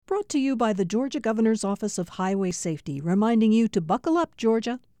to you by the Georgia Governor's Office of Highway Safety, reminding you to buckle up,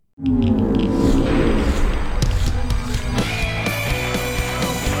 Georgia.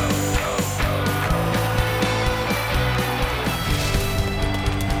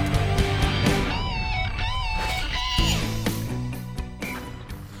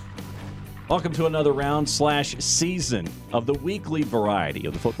 Welcome to another round/season of the weekly variety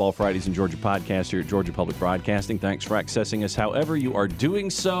of the Football Fridays in Georgia podcast here at Georgia Public Broadcasting. Thanks for accessing us however you are doing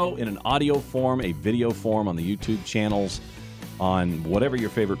so, in an audio form, a video form, on the YouTube channels, on whatever your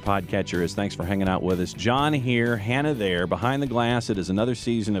favorite podcatcher is. Thanks for hanging out with us. John here, Hannah there. Behind the glass, it is another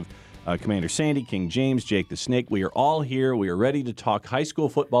season of Commander Sandy, King James, Jake the Snake. We are all here. We are ready to talk high school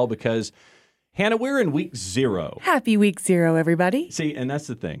football because, Hannah, we're in week 0. Happy week 0, everybody. See, and that's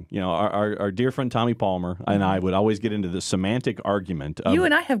the thing. You know, our dear friend Tommy Palmer and I would always get into the semantic argument. You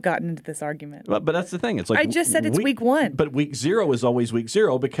and I have gotten into this argument. But that's the thing. It's like I just said it's week 1. But week 0 is always week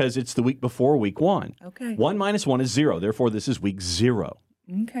 0 because it's the week before week 1. Okay. 1 minus 1 is 0. Therefore, this is week 0.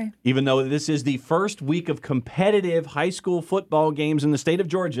 Okay. Even though this is the first week of competitive high school football games in the state of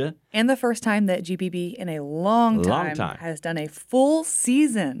Georgia. And the first time that GPB in a long time has done a full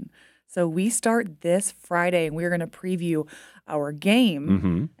season. So we start this Friday, and we're going to preview our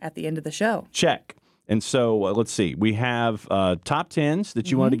game at the end of the show. Check. And so let's see. We have top 10s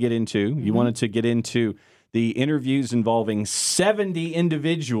that you wanted to get into. You wanted to get into the interviews involving 70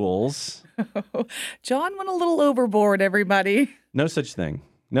 individuals. John went a little overboard, everybody. No such thing.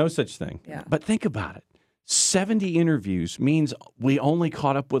 No such thing. Yeah. But think about it. 70 interviews means we only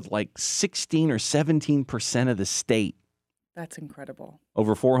caught up with like 16 or 17% of the state. That's incredible.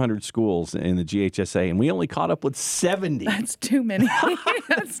 Over 400 schools in the GHSA, and we only caught up with 70. That's too many.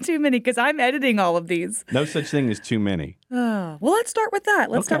 That's too many, because I'm editing all of these. No such thing as too many. Well, let's start with that.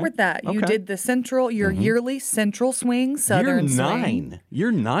 Let's start with that. You did the your yearly Central Swing, Southern Swing.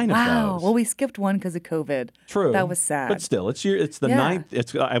 You're 9 of Wow. those. Well, we skipped one because of COVID. True. That was sad. But still, it's the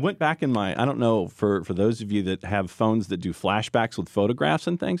 9th. I went back in I don't know, for those of you that have phones that do flashbacks with photographs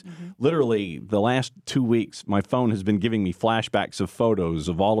and things, literally the last 2 weeks, my phone has been giving me flashbacks of photos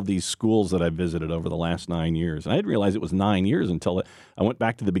of all of these schools that I've visited over the last 9 years. And I didn't realize it was 9 years until I went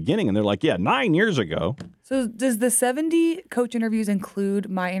back to the beginning, and they're like, yeah, 9 years ago. So does the 70 coach interviews include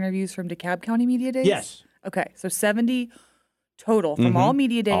my interviews from DeKalb County Media Days? Yes. Okay, so 70 total from all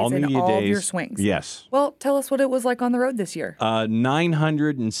media days all of your swings. Yes. Well, tell us what it was like on the road this year.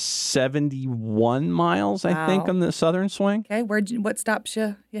 971 miles, I think, on the Southern Swing. Okay, what stops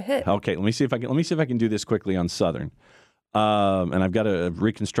you hit? Okay, let me see if I can do this quickly on Southern. And I've got to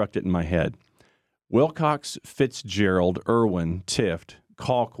reconstruct it in my head. Wilcox, Fitzgerald, Irwin, Tift,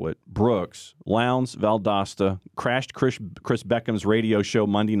 Colquitt, Brooks, Lowndes, Valdosta, crashed Chris Beckham's radio show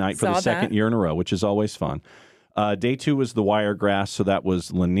Monday night for the second year in a row, which is always fun. Day 2 was the Wiregrass, so that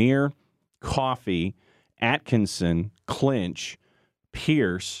was Lanier, Coffee, Atkinson, Clinch,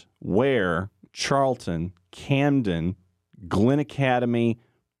 Pierce, Ware, Charlton, Camden, Glenn Academy,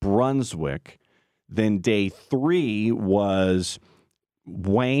 Brunswick. Then day 3 was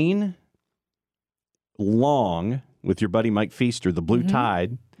Wayne, Long, with your buddy Mike Feaster, the Blue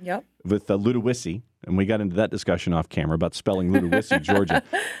Tide, with Ludowici. And we got into that discussion off camera about spelling Ludowici, Georgia.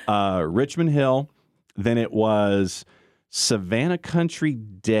 Richmond Hill. Then it was Savannah Country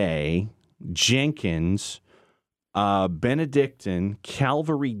Day, Jenkins, Benedictine,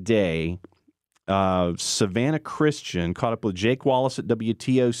 Calvary Day, Savannah Christian, caught up with Jake Wallace at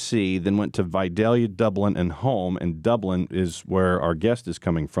WTOC, then went to Vidalia, Dublin, and home. And Dublin is where our guest is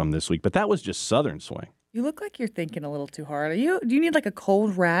coming from this week. But that was just Southern Swing. You look like you're thinking a little too hard. Do you need like a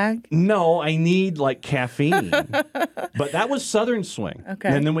cold rag? No, I need like caffeine. But that was Southern Swing. Okay.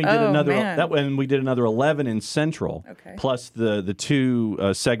 And then we did another 11 in Central. Okay. Plus the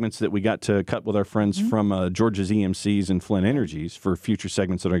 2 segments that we got to cut with our friends from Georgia's EMCs and Flint Energies for future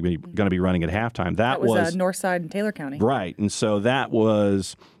segments that are going to be running at halftime. That was Northside and Taylor County. Right. And so that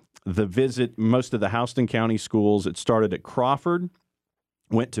was the visit, most of the Houston County schools. It started at Crawford,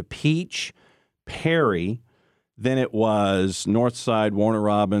 went to Peach, Perry, then it was Northside, Warner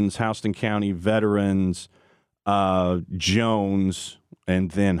Robins, Houston County, Veterans, Jones, and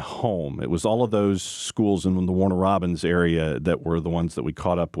then home. It was all of those schools in the Warner Robins area that were the ones that we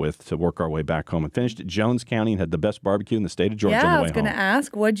caught up with to work our way back home, and finished at Jones County and had the best barbecue in the state of Georgia on the way home. Yeah, I was going to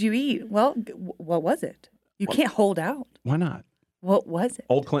ask, what'd you eat? Well, what was it? You can't hold out. Why not? What was it?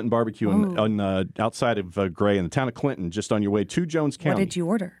 Old Clinton Barbecue outside of Gray in the town of Clinton, just on your way to Jones County. What did you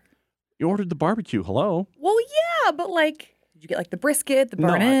order? You ordered the barbecue. Hello. Well, yeah, but like, did you get like the brisket, the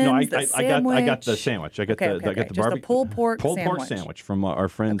burnt ends, the sandwich? I got the sandwich. I got the Just barbecue. a pulled pork sandwich from our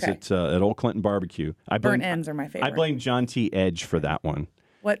friends at Old Clinton Barbecue. Burnt ends are my favorite. I blame John T. Edge for that one.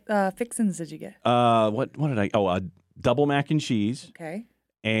 What fixins did you get? What did I? Oh, double mac and cheese. Okay.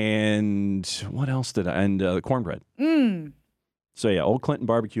 And what else did I? And cornbread. So yeah, Old Clinton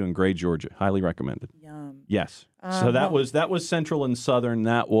Barbecue in Gray, Georgia. Highly recommended. Yum. Yes. So that was Central and Southern.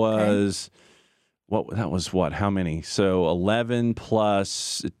 That was what? How many? So 11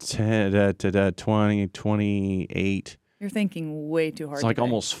 plus 10, 20, 28. You're thinking way too hard. It's like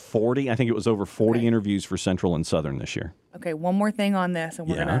almost 40. I think it was over 40 interviews for Central and Southern this year. Okay, one more thing on this, and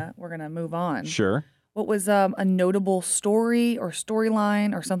we're gonna move on. Sure. What was a notable story or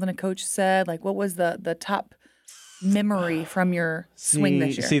storyline or something a coach said? Like, what was the top memory from your swing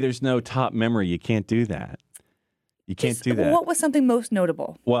this year? See, there's no top memory. You can't do that. You can't do that. What was something most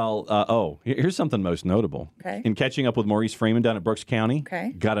notable? Well, here's something most notable. Okay. In catching up with Maurice Freeman down at Brooks County,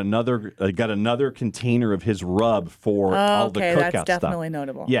 got another container of his rub for all the cookout stuff. Okay, that's definitely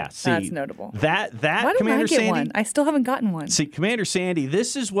notable. Yeah, see, that's notable. That Why Commander don't I get Sandy, one? I still haven't gotten one. See, Commander Sandy,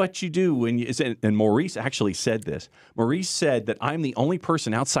 this is what you do when you. And Maurice actually said this. Maurice said that I'm the only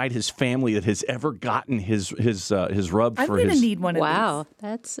person outside his family that has ever gotten his rub I'm for gonna his. need one. Wow,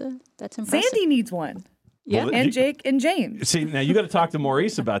 that's impressive. Sandy needs one. Yeah, Well, And Jake and James. See, now you got to talk to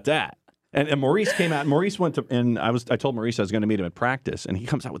Maurice about that. And Maurice came out. Maurice went to, and I told Maurice I was going to meet him at practice, and he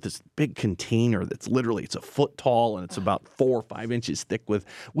comes out with this big container that's literally it's a foot tall and it's about 4 or 5 inches thick.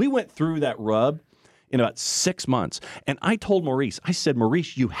 We went through that rub in about 6 months, and I told Maurice, I said,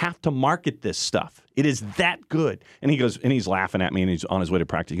 Maurice, you have to market this stuff. It is that good. And he goes, and he's laughing at me, and he's on his way to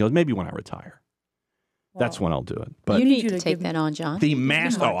practice. He goes, maybe when I retire. That's when I'll do it. But you need to take that on, John. The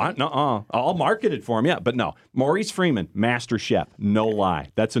master. I'll market it for him. Yeah, but no. Maurice Freeman, master chef. No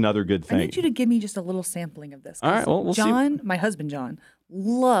lie. That's another good thing. I need you to give me just a little sampling of this. All right. Well, we'll see. John, my husband John,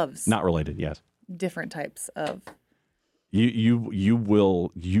 loves Not related. Yes. different types of. You will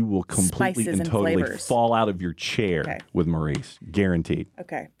completely Spices and and totally flavors. fall out of your chair with Maurice. Guaranteed.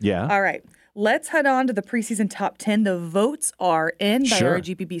 Okay. Yeah. All right. Let's head on to the preseason top 10. The votes are in by Sure. our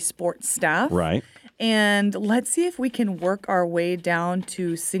GPB sports staff. Right. And let's see if we can work our way down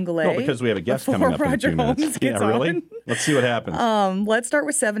to single A. Well, because we have a guest coming before up in a Roger few minutes. Holmes Yeah, gets really? on. Let's see what happens. Let's start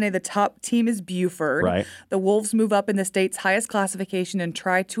with 7A. The top team is Buford. Right. The Wolves move up in the state's highest classification and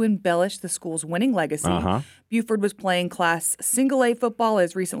try to embellish the school's winning legacy. Buford was playing Class Single A football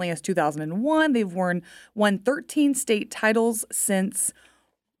as recently as 2001. They've won 13 state titles since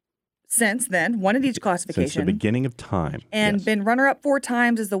then, one at each classification. Since the beginning of time. And Yes. been runner-up 4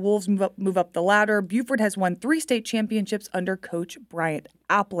 times as the Wolves move up the ladder. Buford has won 3 state championships under Coach Bryant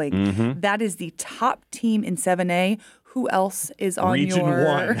Appling. Mm-hmm. That is the top team in 7A. Who else is on Region your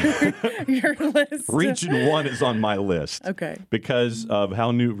 1. your list? Region 1 is on my list. Okay. Because of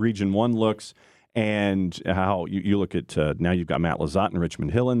how new Region 1 looks and how you look at now you've got Matt Lizotte and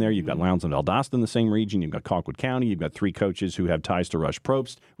Richmond Hill in there. You've got Lowndes and Valdosta in the same region. You've got Colquitt County. You've got 3 coaches who have ties to Rush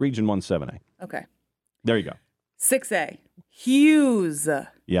Probst. Region 1 7A. Okay. There you go. 6A. Hughes.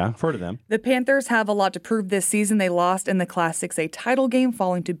 Yeah, I've heard of them. The Panthers have a lot to prove this season. They lost in the Class 6A title game,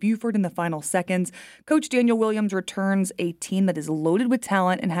 falling to Buford in the final seconds. Coach Daniel Williams returns a team that is loaded with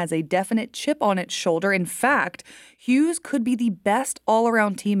talent and has a definite chip on its shoulder. In fact, Hughes could be the best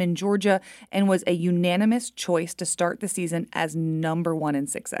all-around team in Georgia and was a unanimous choice to start the season as number 1 in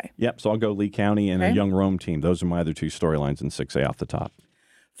 6A. Yep, so I'll go Lee County and a Okay. young Rome team. Those are my other 2 storylines in 6A off the top.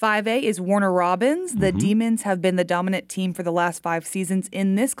 5A is Warner Robins. The Demons have been the dominant team for the last 5 seasons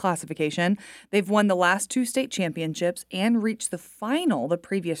in this classification. They've won the last 2 state championships and reached the final the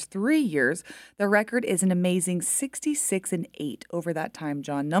previous 3 years. The record is an amazing 66-8 over that time,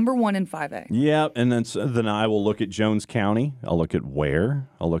 John. Number 1 in 5A. Yeah, and then I will look at Jones County. I'll look at Ware.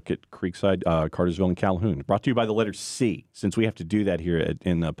 I'll look at Creekside, Cartersville, and Calhoun. Brought to you by the letter C, since we have to do that here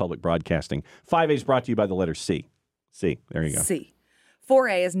in public broadcasting. 5A is brought to you by the letter C. C, there you go. C.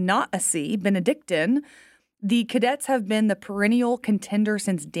 4A is not a C, Benedictine. The Cadets have been the perennial contender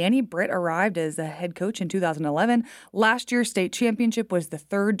since Danny Britt arrived as a head coach in 2011. Last year's state championship was the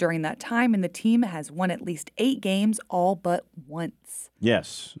 3rd during that time, and the team has won at least 8 games, all but once.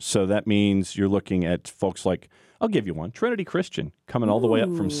 Yes, so that means you're looking at folks like, I'll give you one, Trinity Christian, coming all the way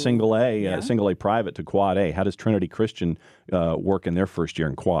up from Single A, Single A private to Quad A. How does Trinity Christian work in their first year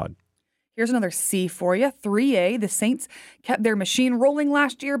in Quad? Here's another C for you. 3A, the Saints kept their machine rolling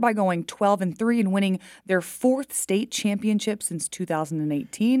last year by going 12-3 and winning their 4th state championship since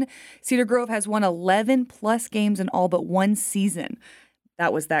 2018. Cedar Grove has won 11-plus games in all but 1 season.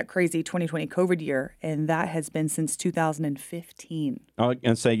 That was that crazy 2020 COVID year, and that has been since 2015.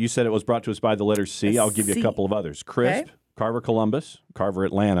 And say you said it was brought to us by the letter C. I'll give you a C. couple of others. Crisp, Okay. Carver Columbus, Carver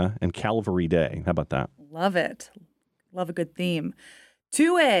Atlanta, and Calvary Day. How about that? Love it. Love a good theme.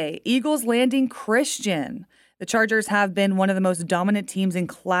 2A, Eagles Landing Christian. The Chargers have been one of the most dominant teams in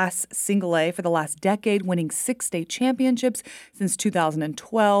Class Single A for the last decade, winning 6 state championships since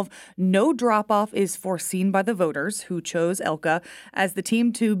 2012. No drop-off is foreseen by the voters, who chose ELCA as the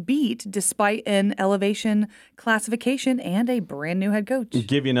team to beat despite an elevation classification and a brand new head coach. I'll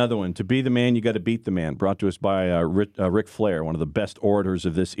give you another one. To be the man, you got to beat the man. Brought to us by Ric Flair, one of the best orators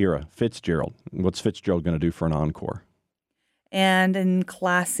of this era. Fitzgerald. What's Fitzgerald going to do for an encore? And in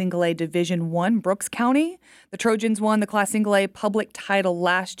Class Single A Division I, Brooks County, the Trojans won the Class Single A public title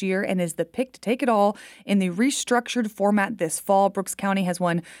last year and is the pick to take it all in the restructured format this fall. Brooks County has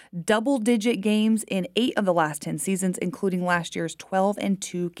won double-digit games in 8 of the last 10 seasons, including last year's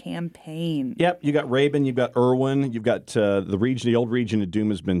 12-2 campaign. Yep, you got Rabun, you've got Irwin, you've got the old region of Doom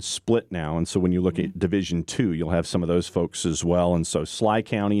has been split now, and so when you look at Division II, you'll have some of those folks as well. And so Sly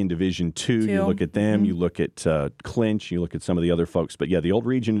County in Division II, you look at them, you look at Clinch, you look at some of the other folks. But yeah, the old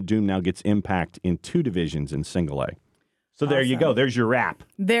region of Doom now gets impact in 2 divisions in Single A. So there you go. There's your wrap.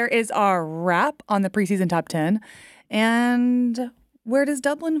 There is our wrap on the preseason top 10. And where does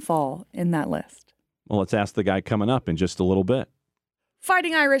Dublin fall in that list? Well, let's ask the guy coming up in just a little bit.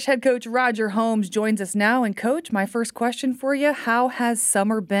 Fighting Irish head coach Roger Holmes joins us now. And Coach, my first question for you, how has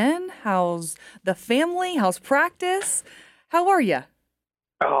summer been? How's the family? How's practice? How are you?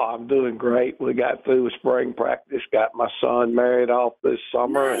 Oh, I'm doing great. We got through with spring practice, got my son married off this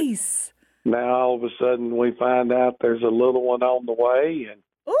summer. Nice. Now, all of a sudden, we find out there's a little one on the way. And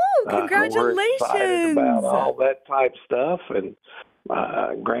ooh, congratulations. We're excited about all that type stuff. And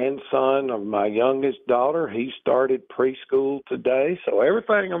my grandson of my youngest daughter, he started preschool today. So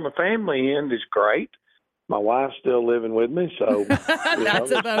everything on the family end is great. My wife's still living with me, so that's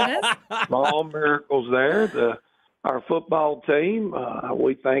a bonus. Small miracles there. Our football team,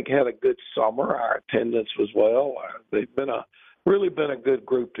 we think, had a good summer. Our attendance was well. They've really been a good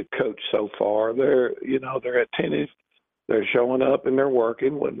group to coach so far. They're attentive. They're showing up and they're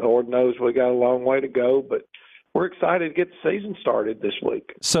working. Well, Lord knows we got a long way to go, but we're excited to get the season started this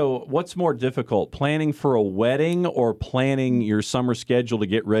week. So what's more difficult, planning for a wedding or planning your summer schedule to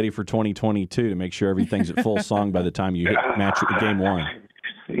get ready for 2022 to make sure everything's at full song by the time you hit game 1?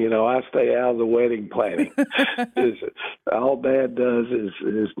 I stay out of the wedding planning. All Dad does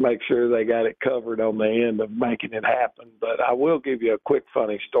is make sure they got it covered on the end of making it happen. But I will give you a quick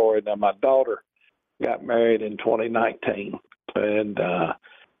funny story. Now, my daughter got married in 2019, and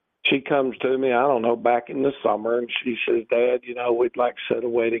she comes to me, I don't know, back in the summer, and she says, Dad, we'd like to set a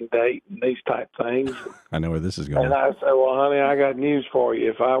wedding date and these type things. I know where this is going. And I said, well, honey, I got news for you.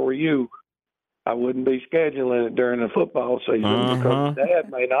 If I were you, I wouldn't be scheduling it during the football season because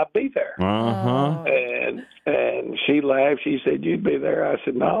Dad may not be there. And she laughed. She said, you'd be there. I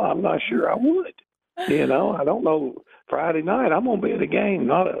said, no, I'm not sure I would. I don't know. Friday night, I'm going to be at a game,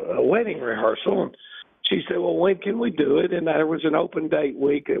 not a wedding rehearsal. And she said, well, when can we do it? And there was an open date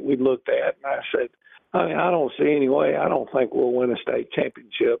week that we looked at. And I said, honey, I don't see any way. I don't think we'll win a state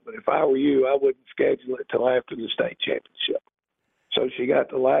championship. But if I were you, I wouldn't schedule it till after the state championship. So she got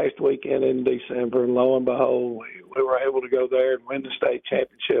the last weekend in December, and lo and behold, we were able to go there and win the state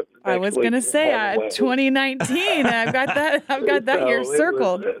championship. I was going to say 2019. I've got that here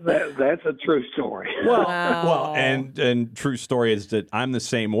circled. That's a true story. Well, and true story is that I'm the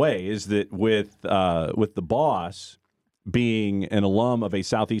same way. Is that with the boss being an alum of a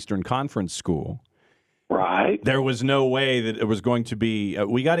Southeastern Conference school. Right. There was no way that it was going to be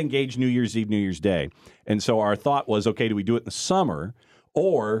we got engaged New Year's Eve, New Year's Day. And so our thought was, okay, do we do it in the summer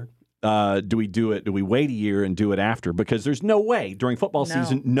or do we wait a year and do it after? Because there's no way during football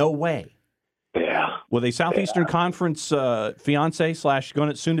season, no way. Yeah. With a Southeastern Conference fiance / going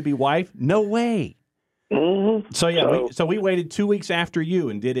to soon to be wife, no way. Mm-hmm. So we waited 2 weeks after you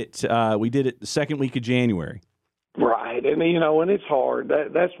and did it. We did it the second week of January. Right. And, and it's hard.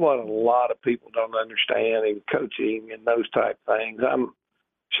 That's what a lot of people don't understand in coaching and those type things.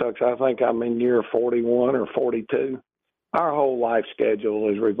 I think I'm in year 41 or 42. Our whole life schedule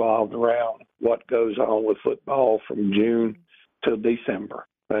is revolved around what goes on with football from June to December.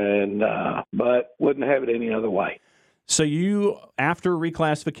 And but wouldn't have it any other way. So you, after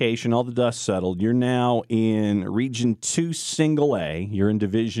reclassification, all the dust settled, you're now in Region 2 Single A. You're in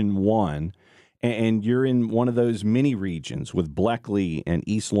Division 1. And you're in one of those mini regions with Bleckley and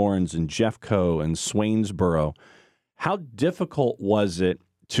East Lawrence and Jeffco and Swainsboro. How difficult was it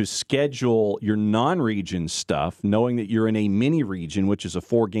to schedule your non-region stuff, knowing that you're in a mini region, which is a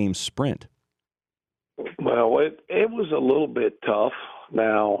 4-game sprint? Well, it was a little bit tough.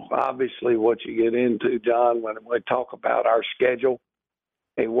 Now, obviously, what you get into, John, when we talk about our schedule,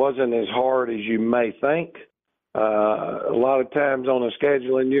 it wasn't as hard as you may think. A lot of times on a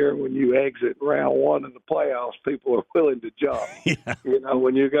scheduling year, when you exit round one in the playoffs, people are willing to jump. Yeah. You know,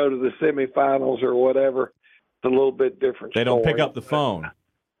 when you go to the semifinals or whatever, it's a little bit different. They don't story. pick up the phone.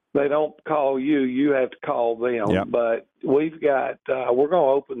 They don't call you. You have to call them. Yep. But we've got we're going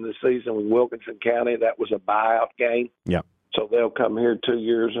to open the season with Wilkinson County. That was a buyout game. Yeah. So they'll come here 2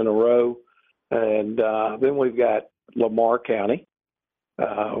 years in a row. And then we've got Lamar County,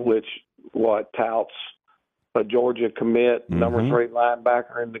 which touts a Georgia commit, number 3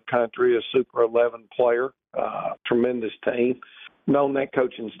 linebacker in the country, a Super 11 player, tremendous team. Known that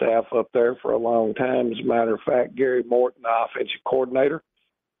coaching staff up there for a long time. As a matter of fact, Gary Morton, the offensive coordinator,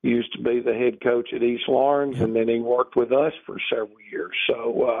 used to be the head coach at East Lawrence, and then he worked with us for several years.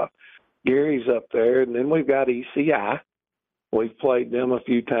 So Gary's up there. And then we've got ECI. We've played them a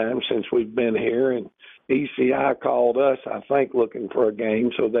few times since we've been here, and ECI called us, I think, looking for a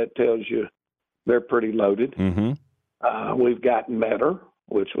game, so that tells you they're pretty loaded. Mm-hmm. We've got Metter,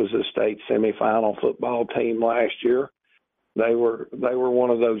 which was a state semifinal football team last year. They were one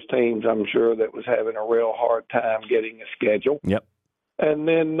of those teams, I'm sure, that was having a real hard time getting a schedule. Yep. And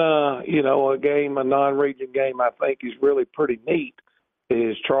then, a non-region game I think is really pretty neat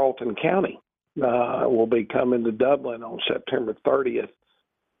is Charlton County. Will be coming to Dublin on September 30th.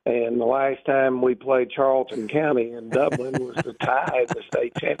 And the last time we played Charlton County in Dublin was the tie in the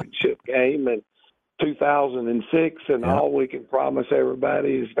state championship game in 2006. And all we can promise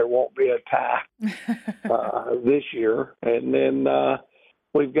everybody is there won't be a tie this year. And then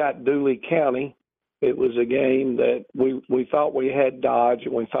we've got Dooley County. It was a game that we thought we had Dodge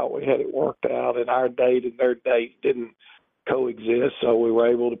and we thought we had it worked out, and our date and their date didn't coexist, so we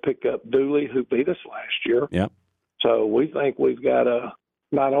were able to pick up Dooley, who beat us last year. Yeah. So we think we've got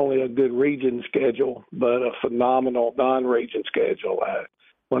not only a good region schedule, but a phenomenal non-region schedule.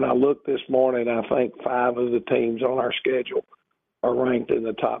 When I looked this morning, I think 5 of the teams on our schedule are ranked in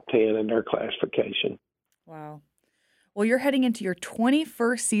the top 10 in their classification. Wow. Well, you're heading into your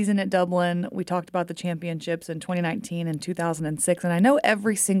 21st season at Dublin. We talked about the championships in 2019 and 2006, and I know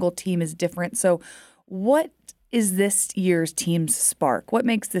every single team is different. So what is this year's team's spark? What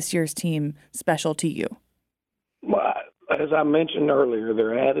makes this year's team special to you? Well, as I mentioned earlier,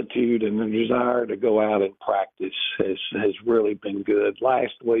 their attitude and their desire to go out and practice has really been good.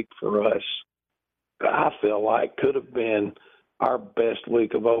 Last week for us, I feel like could have been our best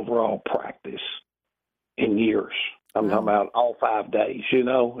week of overall practice in years. I'm talking about all 5 days.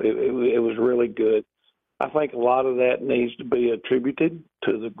 It was really good. I think a lot of that needs to be attributed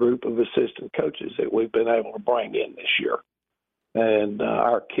to the group of assistant coaches that we've been able to bring in this year. And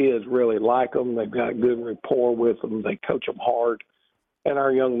our kids really like them. They've got good rapport with them. They coach them hard, and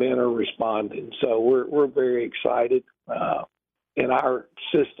our young men are responding. So we're very excited. In our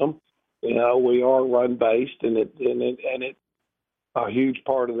system, we are run-based, and a huge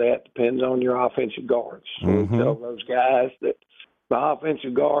part of that depends on your offensive guards. So we tell those guys that the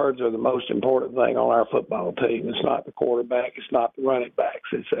offensive guards are the most important thing on our football team. It's not the quarterback. It's not the running backs.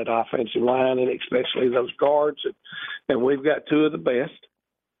 It's that offensive line, and especially those guards. And we've got 2 of the best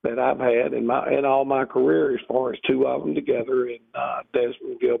that I've had in all my career, as far as 2 of them together, in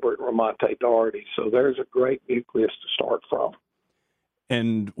Desmond Gilbert and Ramonte Doherty. So there's a great nucleus to start from.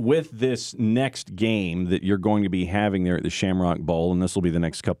 And with this next game that you're going to be having there at the Shamrock Bowl, and this will be the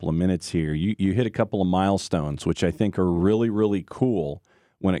next couple of minutes here, you hit a couple of milestones, which I think are really, really cool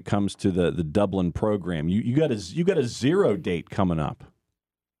when it comes to the Dublin program. You got a 0 date coming up.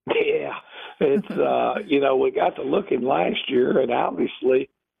 Yeah, it's we got to looking last year, and obviously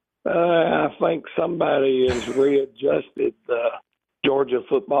I think somebody has readjusted the Georgia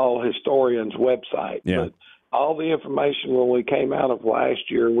Football Historian's website. Yeah. But all the information when we came out of last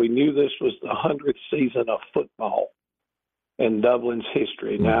year, we knew this was the 100th season of football in Dublin's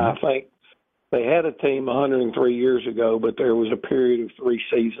history. Now, I think they had a team 103 years ago, but there was a period of 3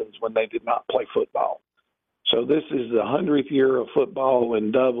 seasons when they did not play football. So this is the 100th year of football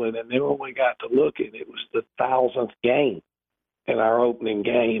in Dublin, and then when we got to looking, it was the 1,000th game in our opening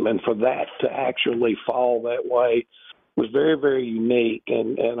game, and for that to actually fall that way was very, very unique,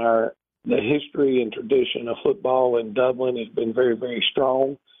 and the history and tradition of football in Dublin has been very, very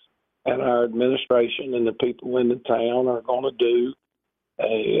strong, and our administration and the people in the town are going to do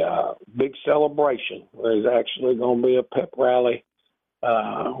a big celebration. There's actually going to be a pep rally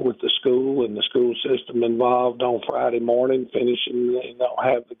with the school and the school system involved on Friday morning, finishing,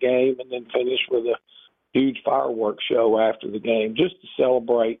 have the game, and then finish with a huge fireworks show after the game, just to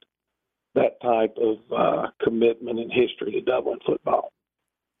celebrate that type of commitment and history to Dublin football.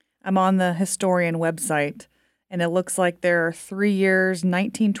 I'm on the Historian website, And it looks like there are 3 years,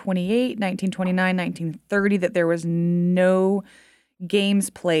 1928, 1929, 1930, that there was no games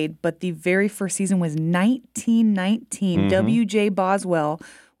played. But the very first season was 1919. W.J. Boswell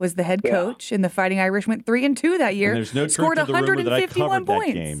was the head coach, and the Fighting Irish went 3-2 that year. And there's no scored truth to the rumor that I covered points.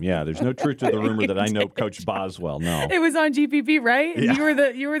 That game. Yeah, there's no truth to the rumor that I know Coach Boswell. No, it was on GPP, right? Yeah.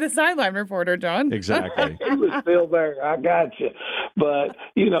 You were the sideline reporter, John. Exactly. He was still there. I got you. But,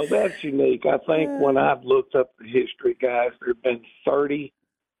 that's unique. I think when I've looked up the history, guys, there have been 30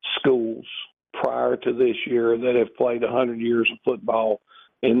 schools prior to this year that have played 100 years of football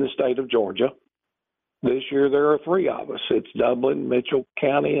in the state of Georgia. This year there are 3 of us. It's Dublin, Mitchell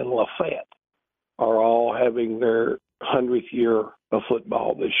County, and Lafayette are all having their 100th year of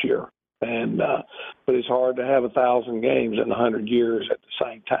football this year. And but it's hard to have 1,000 games in 100 years at the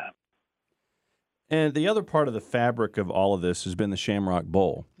same time. And the other part of the fabric of all of this has been the Shamrock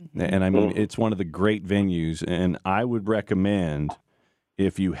Bowl. And I mean, it's one of the great venues. And I would recommend,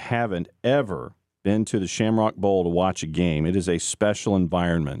 if you haven't ever been to the Shamrock Bowl to watch a game, it is a special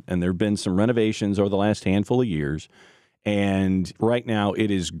environment. And there have been some renovations over the last handful of years. And right now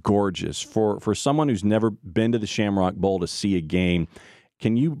it is gorgeous. For someone who's never been to the Shamrock Bowl to see a game,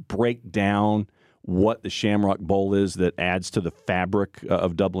 can you break down what the Shamrock Bowl is that adds to the fabric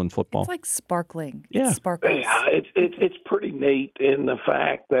of Dublin football? It's like sparkling. Yeah. It sparkles. Yeah, it's pretty neat in the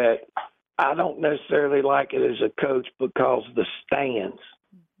fact that I don't necessarily like it as a coach because the stands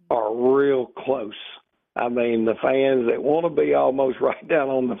are real close. I mean, the fans that want to be almost right down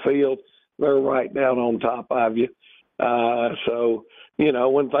on the field, they're right down on top of you. So,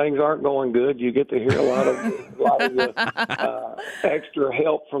 when things aren't going good, you get to hear a lot of the, extra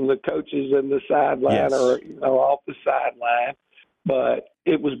help from the coaches in the sideline or off the sideline. But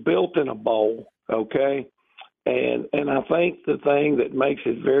it was built in a bowl, okay? And I think the thing that makes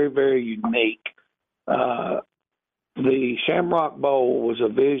it very, very unique, the Shamrock Bowl was a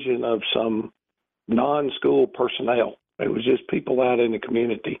vision of some non-school personnel. It was just people out in the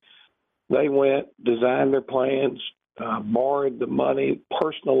community. They went, designed their plans, borrowed the money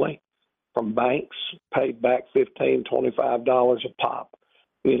personally from banks, paid back $15, $25 a pop,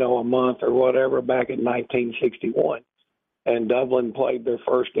 a month or whatever back in 1961. And Dublin played their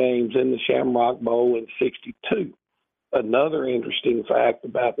first games in the Shamrock Bowl in 62. Another interesting fact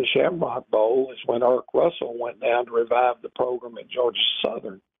about the Shamrock Bowl is when Eric Russell went down to revive the program at Georgia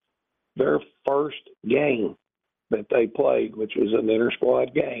Southern, their first game that they played, which was an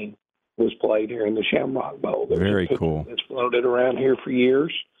inter-squad game, was played here in the Shamrock Bowl. Very cool. It's floated around here for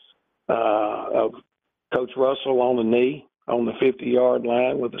years of Coach Russell on the knee on the 50-yard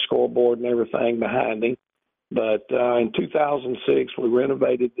line with the scoreboard and everything behind him. But in 2006, we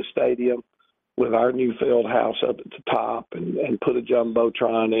renovated the stadium with our new field house up at the top and put a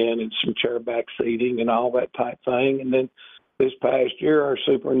jumbotron in and some chairback seating and all that type thing. And then this past year, our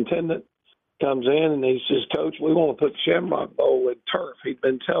superintendent comes in and he says, Coach, we want to put the Shamrock Bowl in turf. He'd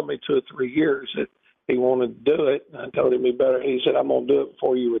been telling me 2 or 3 years that he wanted to do it. And I told him he said, I'm going to do it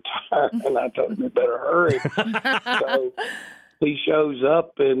before you retire. And I told him he better hurry. So he shows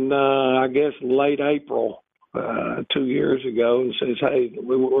up in, I guess, late April 2 years ago and says, hey,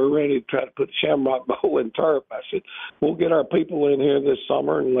 we're ready to try to put the Shamrock Bowl in turf. I said, we'll get our people in here this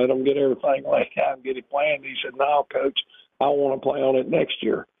summer and let them get everything laid out and get it planned. He said, no, Coach, I want to play on it next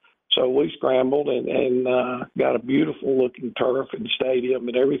year. So we scrambled and got a beautiful looking turf and stadium,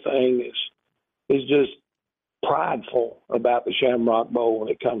 and everything is just prideful about the Shamrock Bowl when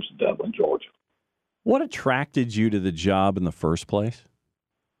it comes to Dublin, Georgia. What attracted you to the job in the first place?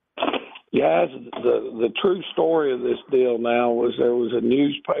 Guys, the true story of this deal now was there was a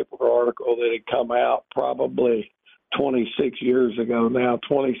newspaper article that had come out probably 26 years ago now,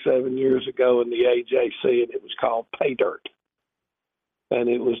 27 years ago in the AJC, and it was called Pay Dirt. And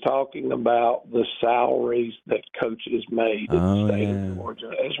it was talking about the salaries that coaches made in the state of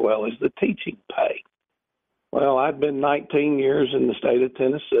Georgia, as well as the teaching pay. Well, I'd been 19 years in the state of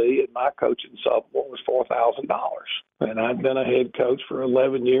Tennessee, and my coaching supplement was $4,000. And I'd been a head coach for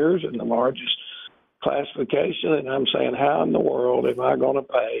 11 years in the largest classification, and I'm saying, how in the world am I going to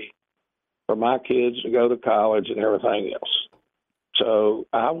pay for my kids to go to college and everything else? So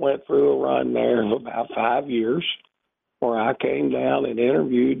I went through a run there of about 5 years, where I came down and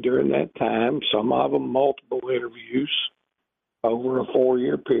interviewed during that time, some of them multiple interviews. Over a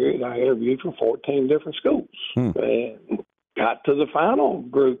 4-year period, I interviewed for 14 different schools and got to the final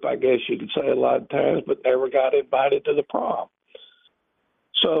group, I guess you could say a lot of times, but never got invited to the prom.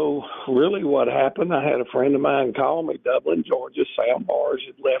 So really what happened, I had a friend of mine call me, Dublin, Georgia. Sam Bars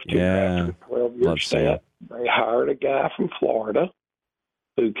had left here after a 12-year stint. They hired a guy from Florida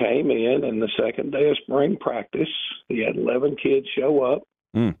who came in, and the second day of spring practice, he had 11 kids show up,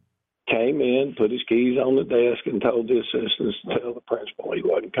 came in, put his keys on the desk, and told the assistants to tell the principal he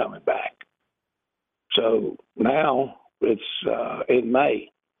wasn't coming back. So now it's in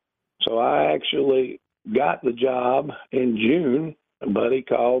May. So I actually got the job in June. A buddy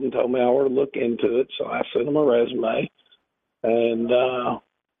called and told me I ought to look into it, so I sent him a resume. And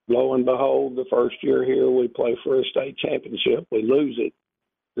lo and behold, the first year here, we play for a state championship. We lose it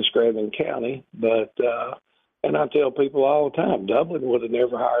to Scranton County. But and I tell people all the time, Dublin would have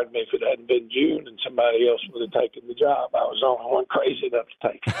never hired me if it hadn't been June, and somebody else would have taken the job. I was the only one crazy enough to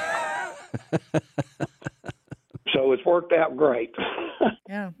take it. So it's worked out great.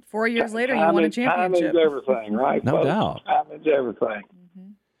 Yeah. 4 years later, you won a championship. Time is everything, right? No folks? doubt. Time is everything.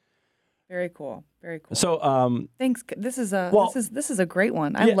 Very cool. Very cool. So, thanks. This is a great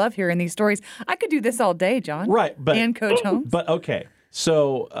one. I love hearing these stories. I could do this all day, John. right, but And Coach Holmes. But okay,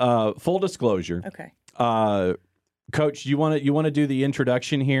 so full disclosure. Okay. Coach, you want to do the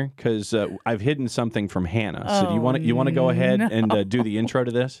introduction here because I've hidden something from Hannah. So do you want to go ahead and do the intro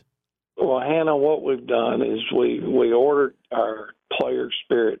to this? Well, Hannah, what we've done is we ordered our player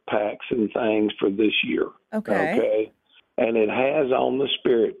spirit packs and things for this year. Okay. And it has on the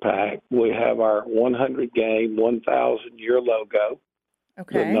spirit pack, we have our 100 game, 1,000 year logo.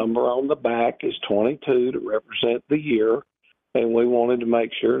 Okay. The number on the back is 22 to represent the year. And we wanted to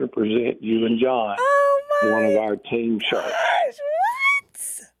make sure to present you and John one of our team shirts. Gosh,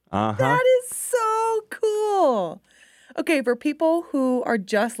 what? That is so cool. Okay, for people who are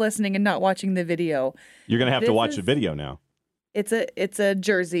just listening and not watching the video, you're going to have to watch the video now. It's a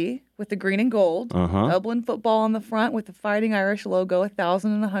jersey with the green and gold, Dublin football on the front with the Fighting Irish logo,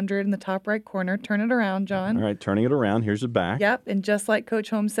 1,000 and 100 in the top right corner. Turn it around, John. All right, turning it around. Here's the back. Yep, and just like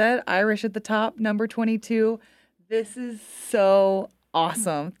Coach Holmes said, Irish at the top, number 22. This is so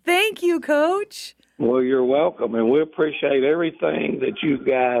awesome. Thank you, Coach. Well, you're welcome, and we appreciate everything that you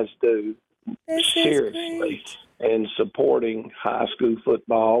guys do. Seriously. In supporting high school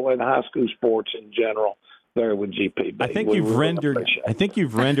football and high school sports in general there with GPB. I think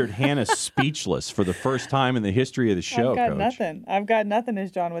you've rendered Hannah speechless for the first time in the history of the show, Coach. I've got nothing,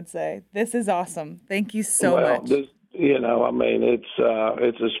 as John would say. This is awesome. Thank you so much.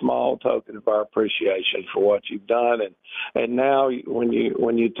 It's a small token of our appreciation for what you've done, and now when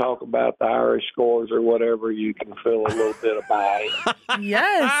you talk about the Irish scores or whatever, you can feel a little bit of bias.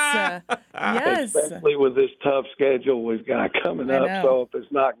 Yes. Especially with this tough schedule we've got coming up. So if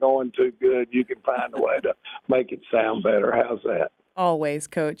it's not going too good, you can find a way to make it sound better. How's that? Always,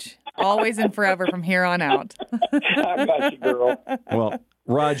 Coach. Always and forever from here on out. I got you, girl. Well,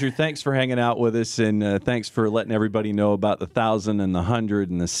 Roger, thanks for hanging out with us, and thanks for letting everybody know about the 1,000 and the 100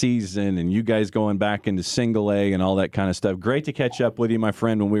 and the season, and you guys going back into single A and all that kind of stuff. Great to catch up with you, my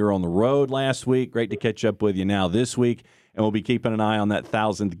friend, when we were on the road last week. Great to catch up with you now this week, and we'll be keeping an eye on that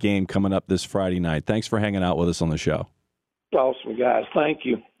 1,000th game coming up this Friday night. Thanks for hanging out with us on the show. Awesome, guys. Thank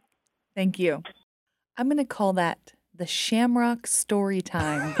you. Thank you. I'm going to call that the Shamrock Story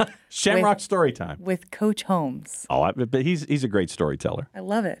Time. Shamrock Story Time. With Coach Holmes. Oh, but he's a great storyteller. I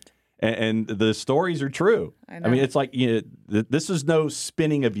love it. And the stories are true. I mean, it's like this is no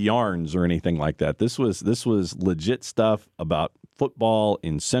spinning of yarns or anything like that. This was legit stuff about football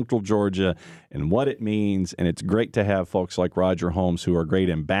in Central Georgia and what it means. And it's great to have folks like Roger Holmes who are great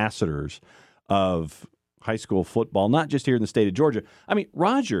ambassadors of high school football, not just here in the state of Georgia. I mean,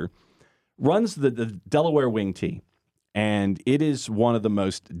 Roger runs the Delaware Wing T. And it is one of the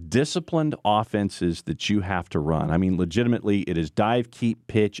most disciplined offenses that you have to run. I mean, legitimately, it is dive, keep,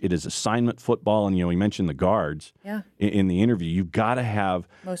 pitch. It is assignment football. And, we mentioned the guards in the interview. You've got to have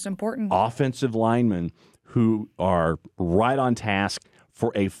most important offensive linemen who are right on task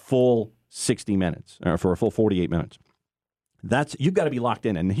for a full 60 minutes, or for a full 48 minutes. You've got to be locked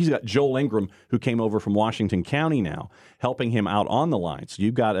in. And he's got Joel Ingram, who came over from Washington County now, helping him out on the line. So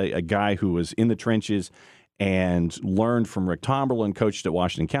you've got a guy who was in the trenches and learned from Rick Tomberlin, coached at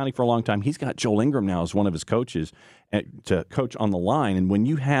Washington County for a long time. He's got Joel Ingram now as one of his coaches to coach on the line. And when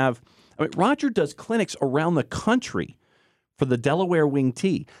you have Roger does clinics around the country for the Delaware Wing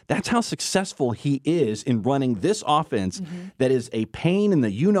T. That's how successful he is in running this offense that is a pain in the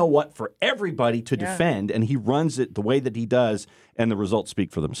you-know-what for everybody to defend, and he runs it the way that he does, and the results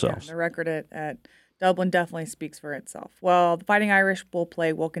speak for themselves. Yeah, the record at Dublin definitely speaks for itself. Well, the Fighting Irish will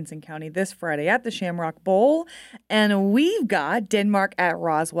play Wilkinson County this Friday at the Shamrock Bowl, and we've got Denmark at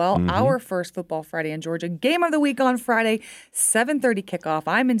Roswell, our first Football Friday in Georgia. Game of the week on Friday, 7:30 kickoff.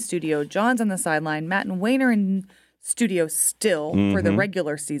 I'm in studio. John's on the sideline. Matt and Wayne are in studio still for the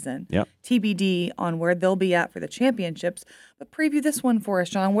regular season. Yep. TBD on where they'll be at for the championships. But preview this one for us,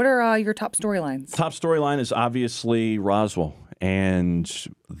 John. What are your top storylines? Top storyline is obviously Roswell and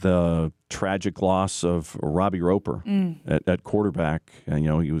the tragic loss of Robbie Roper at quarterback. And,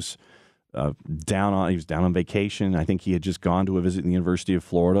 he was down on vacation. I think he had just gone to a visit in the University of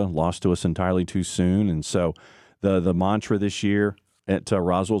Florida, lost to us entirely too soon. And so the mantra this year at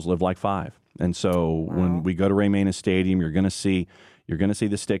Roswell is live like 5. And so when we go to Ray Manis Stadium, you're going to see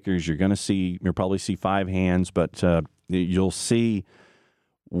the stickers. You'll probably see 5 hands, but you'll see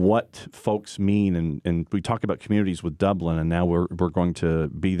what folks mean. And we talk about communities with Dublin, and now we're going to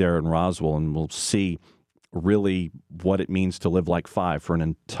be there in Roswell, and we'll see really what it means to live like 5 for an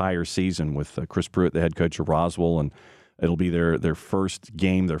entire season with Chris Pruitt, the head coach of Roswell, and it'll be their first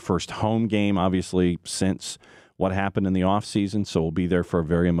game, their first home game, obviously, since what happened in the offseason. So we'll be there for a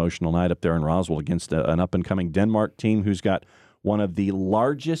very emotional night up there in Roswell against an up-and-coming Denmark team who's got one of the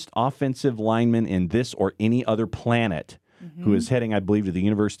largest offensive linemen in this or any other planet, who is heading, I believe, to the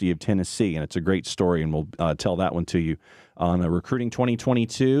University of Tennessee. And it's a great story, and we'll tell that one to you on Recruiting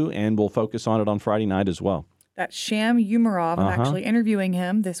 2022, and we'll focus on it on Friday night as well. That's Sham Umarov. I'm actually interviewing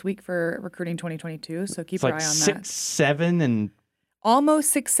him this week for Recruiting 2022, so keep your eye on that. 6'7" and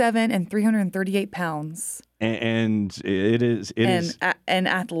almost 6'7" and 338 pounds. And it is and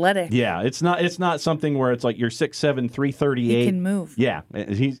athletic. Yeah, it's not something where it's like you're 6'7", 338. He can move. Yeah,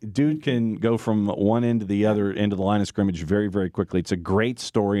 dude can go from one end to the other end of the line of scrimmage very, very quickly. It's a great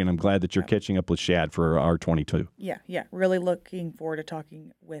story, and I'm glad that you're catching up with Shad for our 22. Yeah. Really looking forward to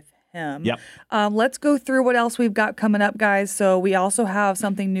talking with him. Yep. Let's go through what else we've got coming up, guys. So we also have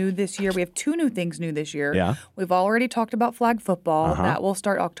something new this year. We have 2 new things new this year. Yeah. We've already talked about flag football. That will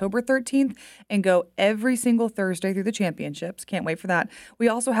start October 13th and go every single Thursday through the championships. Can't wait for that. We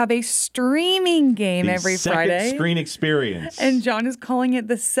also have a streaming game every Friday. Second screen experience. And John is calling it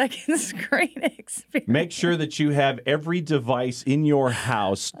the second screen experience. Make sure that you have every device in your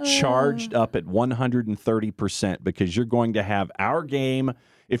house charged up at 130% because you're going to have our game.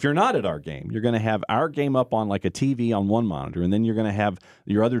 If you're not at our game, you're going to have our game up on like a TV on one monitor, and then you're going to have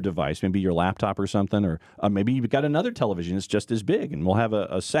your other device, maybe your laptop or something, or maybe you've got another television that's just as big, and we'll have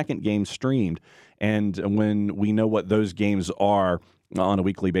a second game streamed. And when we know what those games are on a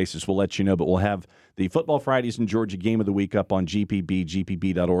weekly basis, we'll let you know. But we'll have the Football Fridays in Georgia Game of the Week up on GPB,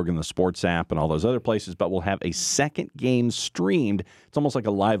 gpb.org, and the sports app and all those other places. But we'll have a second game streamed. It's almost like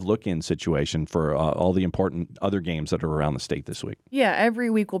a live look-in situation for all the important other games that are around the state this week. Yeah, every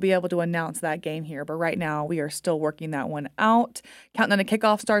week we'll be able to announce that game here. But right now we are still working that one out. Countdown to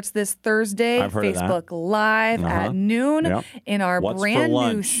Kickoff starts this Thursday. I've heard Facebook of that. Live at noon in our brand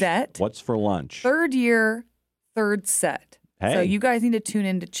new set. What's for lunch? Third year, third set. Hey. So you guys need to tune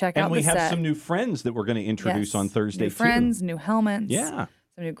in to check out the set. And we have some new friends that we're going to introduce on Thursday, new friends, new helmets. Yeah.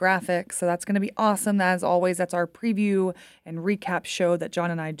 Some new graphics. So that's going to be awesome. As always, that's our preview and recap show that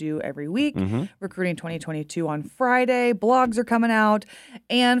John and I do every week. Recruiting 2022 on Friday. Blogs are coming out.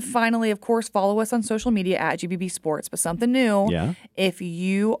 And finally, of course, follow us on social media at GBB Sports. But something new. Yeah. If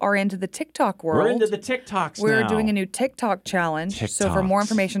you are into the TikTok world. We're into the TikToks now. We're doing a new TikTok challenge. So for more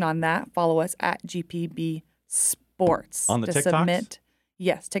information on that, follow us at GPB Sports. On the to TikToks? Submit,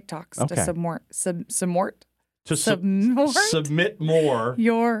 yes, TikToks. Okay. To submit more.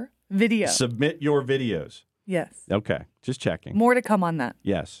 Your videos. Submit your videos. Yes. Okay, just checking. More to come on that.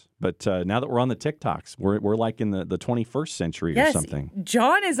 Yes, but now that we're on the TikToks, we're like in the 21st century or something.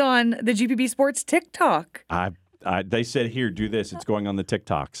 John is on the GPB Sports TikTok. They said, here, do this. It's going on the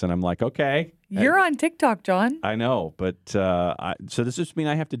TikToks. And I'm like, okay. You're on TikTok, John. I know, but so does this mean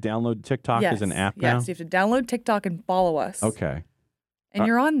I have to download TikTok as an app now? Yes, you have to download TikTok and follow us. Okay. And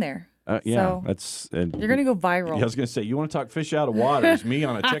you're on there. Yeah, so you're going to go viral. I was going to say, you want to talk fish out of water? It's me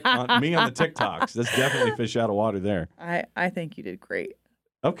on me on the TikToks. That's definitely fish out of water there. I think you did great.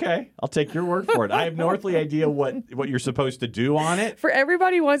 Okay, I'll take your word for it. I have no earthly idea what you're supposed to do on it. For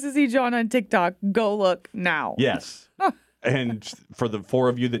everybody who wants to see John on TikTok, go look now. Yes. And for the 4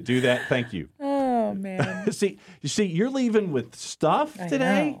 of you that do that, thank you. Oh, man. You see, you're leaving with stuff today?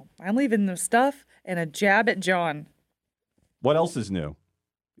 I know. I'm leaving the stuff and a jab at John. What else is new?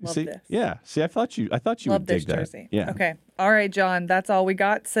 Love see, this. Yeah. See, I thought you Love would dig this that. jersey. Yeah. Okay. All right, John. That's all we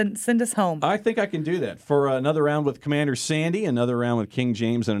got. Send us home. I think I can do that for another round with Commander Sandy, another round with King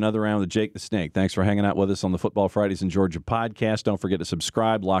James, and another round with Jake the Snake. Thanks for hanging out with us on the Football Fridays in Georgia podcast. Don't forget to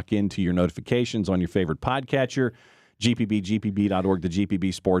subscribe, lock into your notifications on your favorite podcatcher. gpb.org, the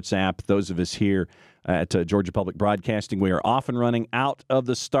GPB Sports app. Those of us here at Georgia Public Broadcasting, we are off and running out of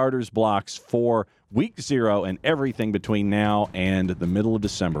the starters blocks for week 0 and everything between now and the middle of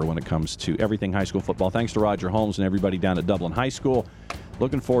December when it comes to everything high school football. Thanks to Roger Holmes and everybody down at Dublin High School.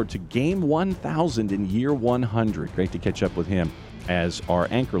 Looking forward to game 1,000 in year 100. Great to catch up with him as our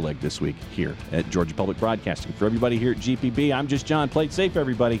anchor leg this week here at Georgia Public Broadcasting. For everybody here at GPB, I'm just John. Play it safe,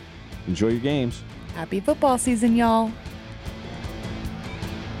 everybody. Enjoy your games. Happy football season, y'all.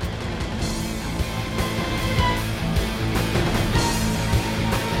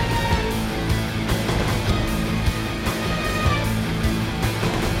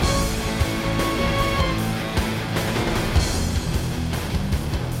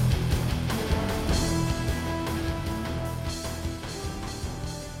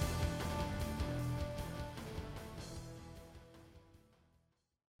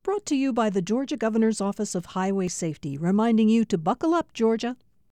 Brought to you by the Georgia Governor's Office of Highway Safety, reminding you to buckle up, Georgia.